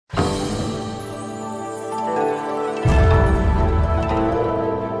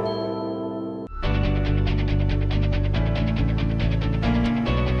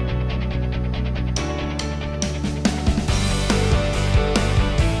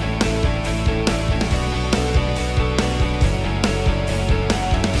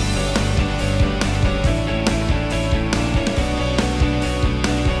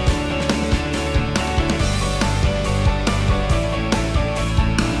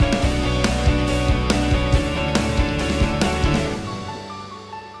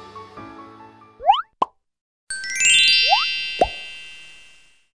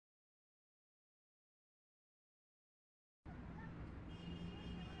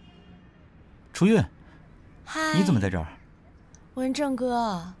初韵，嗨，你怎么在这儿？文正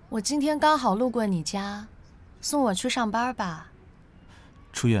哥，我今天刚好路过你家，送我去上班吧。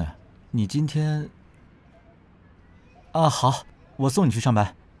初韵，你今天……啊，好，我送你去上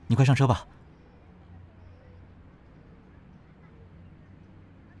班，你快上车吧。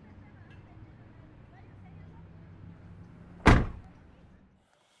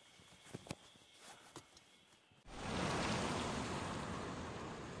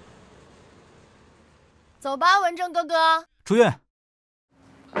走吧，文正哥哥。初韵，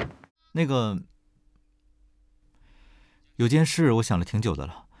那个，有件事我想了挺久的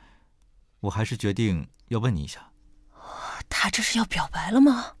了，我还是决定要问你一下。他这是要表白了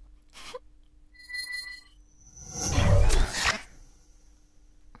吗？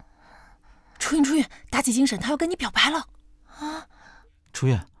初韵，初韵，打起精神，他要跟你表白了啊！初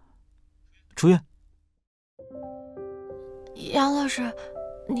韵，初韵，杨老师，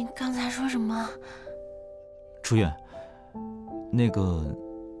你刚才说什么？初韵，那个，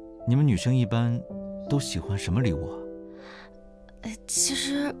你们女生一般都喜欢什么礼物啊？其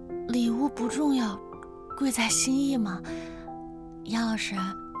实礼物不重要，贵在心意嘛。杨老师，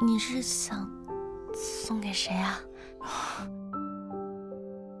你是想送给谁啊？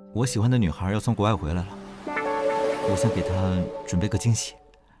我喜欢的女孩要从国外回来了，我想给她准备个惊喜。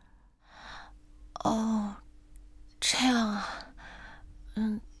哦，这样啊。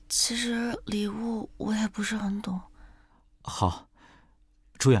其实礼物我也不是很懂。好，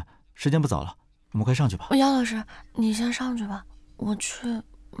初远，时间不早了，我们快上去吧。杨老师，你先上去吧，我去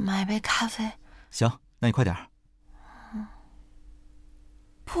买杯咖啡。行，那你快点。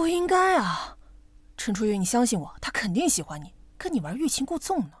不应该啊，陈初月，你相信我，他肯定喜欢你，跟你玩欲擒故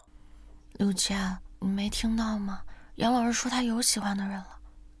纵呢。刘谦，你没听到吗？杨老师说他有喜欢的人了。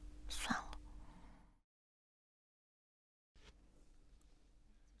算了。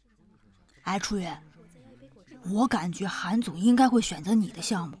哎，初月，我感觉韩总应该会选择你的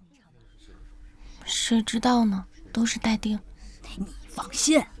项目。谁知道呢？都是待定。你放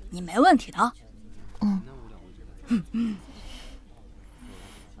心，你没问题的。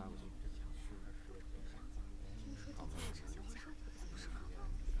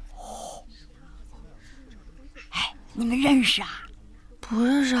哎，你们认识啊？不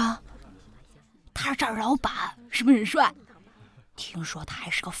认识啊。他是这儿老板，是不是很帅？听说他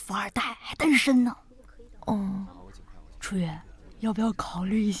还是个富二代，还单身呢。初月，要不要考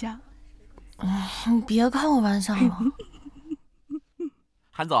虑一下？你别开我玩笑了。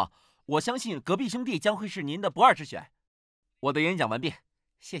韩总，我相信隔壁兄弟将会是您的不二之选。我的演讲完毕，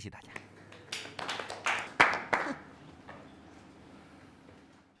谢谢大家。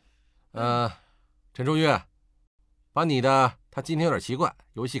陈周月，把你的他今天有点奇怪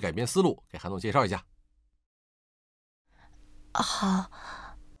游戏改编思路给韩总介绍一下。好。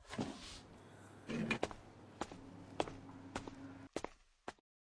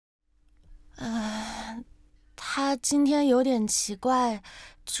他今天有点奇怪，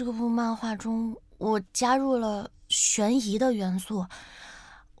这部漫画中我加入了悬疑的元素。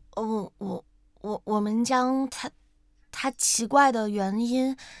我们将他奇怪的原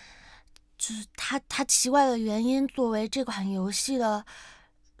因，就是他奇怪的原因作为这款游戏的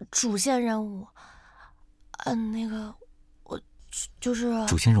主线任务。那个我就是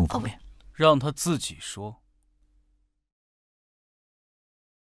主线任务方面，让他自己说。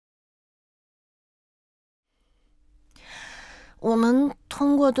我们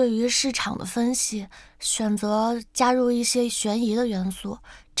通过对于市场的分析，选择加入一些悬疑的元素，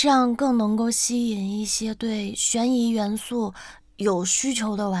这样更能够吸引一些对悬疑元素有需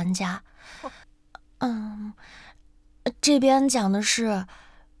求的玩家。这边讲的是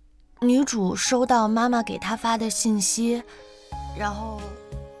女主收到妈妈给她发的信息，然后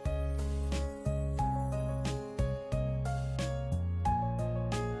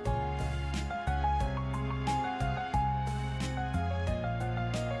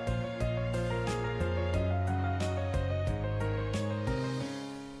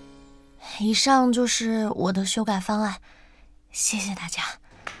以上就是我的修改方案，谢谢大家。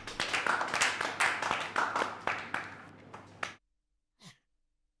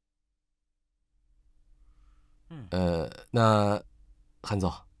那韩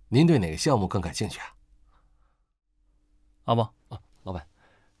总，您对哪个项目更感兴趣啊？阿旺，老板，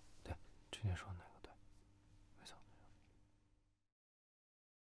对，之前说哪个对，没错。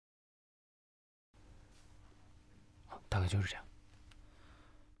大概就是这样。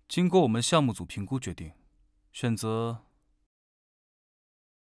经过我们项目组评估决定，选择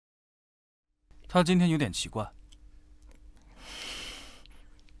他今天有点奇怪。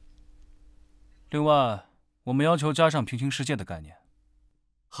另外，我们要求加上平行世界的概念。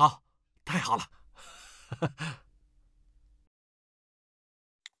好，太好了。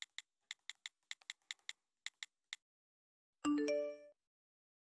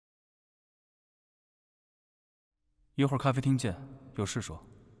一会儿咖啡厅见，有事说。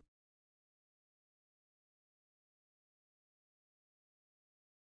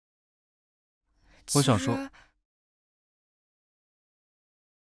我想说，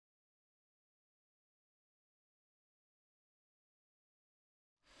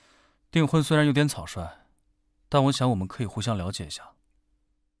订婚虽然有点草率，但我想我们可以互相了解一下。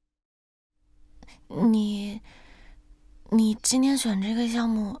你今天选这个项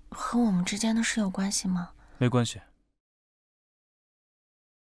目和我们之间的事有关系吗？没关系。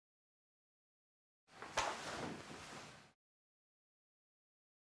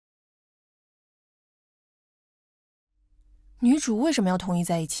女主为什么要同意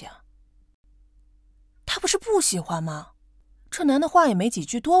在一起啊？她不是不喜欢吗？这男的话也没几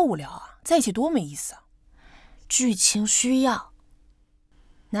句，多无聊啊！在一起多没意思啊！剧情需要。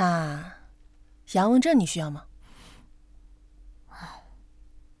那杨文正你需要吗？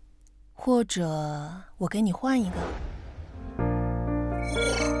或者我给你换一个？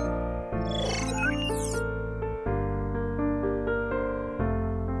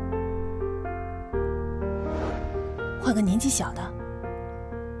换个年纪小的。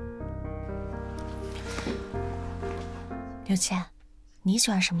刘谦，你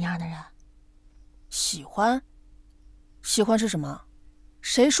喜欢什么样的人？喜欢是什么？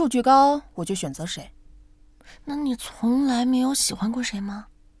谁数据高，我就选择谁。那你从来没有喜欢过谁吗？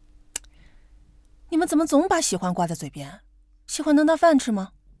你们怎么总把喜欢挂在嘴边？喜欢能当饭吃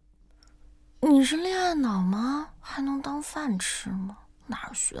吗？你是恋爱脑吗？还能当饭吃吗？哪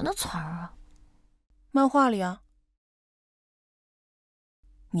儿学的词儿啊？漫画里啊。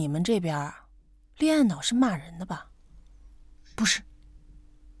你们这边恋爱脑是骂人的吧？不是。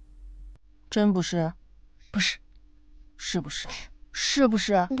真不是？不是。是不是？是不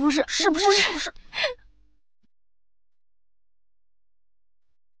是？不是。是不是？是不是？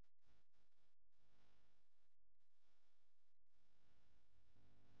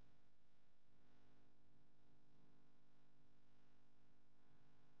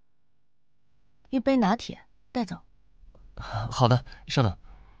一杯拿铁，带走。好的，稍等。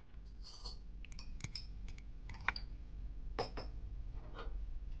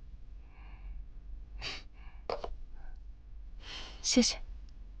谢谢。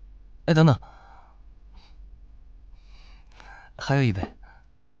哎，等等，还有一杯。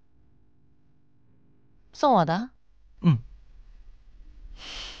送我的？嗯。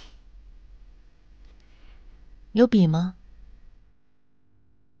有笔吗？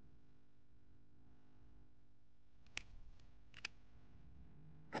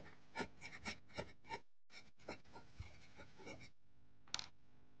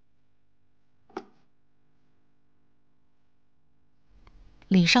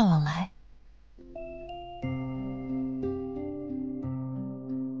礼尚往来。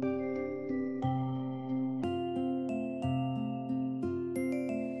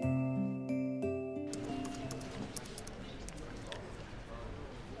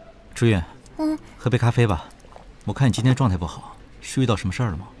朱韵，喝杯咖啡吧。我看你今天状态不好，是遇到什么事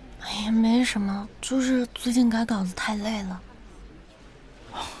儿了吗？哎呀，没什么，就是最近改稿子太累了。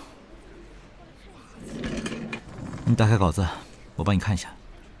你打开稿子，我帮你看一下。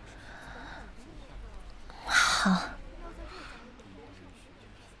好。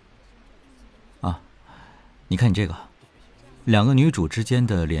啊，你看你这个，两个女主之间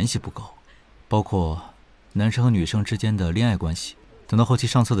的联系不够，包括男生和女生之间的恋爱关系。等到后期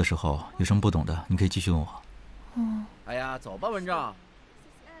上色的时候，有什么不懂的，你可以继续问我。哎呀，走吧，文正。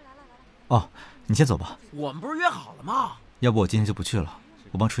哦，你先走吧。我们不是约好了吗？要不我今天就不去了，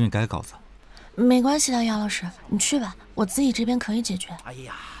我帮初韵改稿子。没关系的，姚老师，你去吧，我自己这边可以解决。哎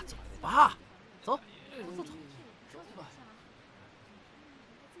呀，走吧，走。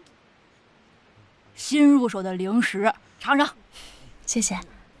新入手的零食，尝尝。谢谢。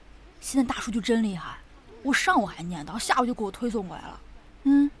现在大数据真厉害，我上午还念叨，下午就给我推送过来了。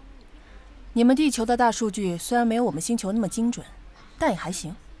你们地球的大数据虽然没有我们星球那么精准，但也还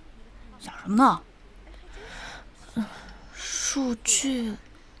行。想什么呢？数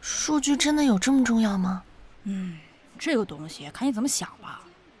据真的有这么重要吗？这个东西看你怎么想吧。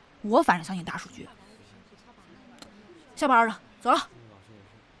我反正相信大数据。下班了，走了。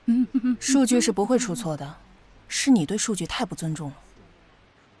数据是不会出错的，是你对数据太不尊重了。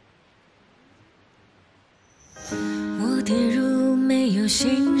我跌入没有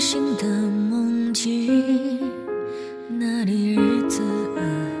星星的梦境，那里日子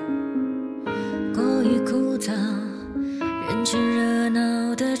过于枯燥，人群热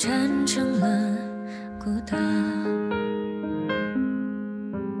闹的战场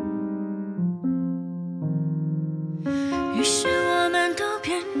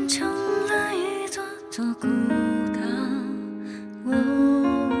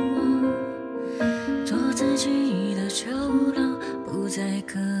在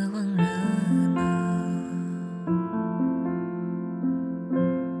渴望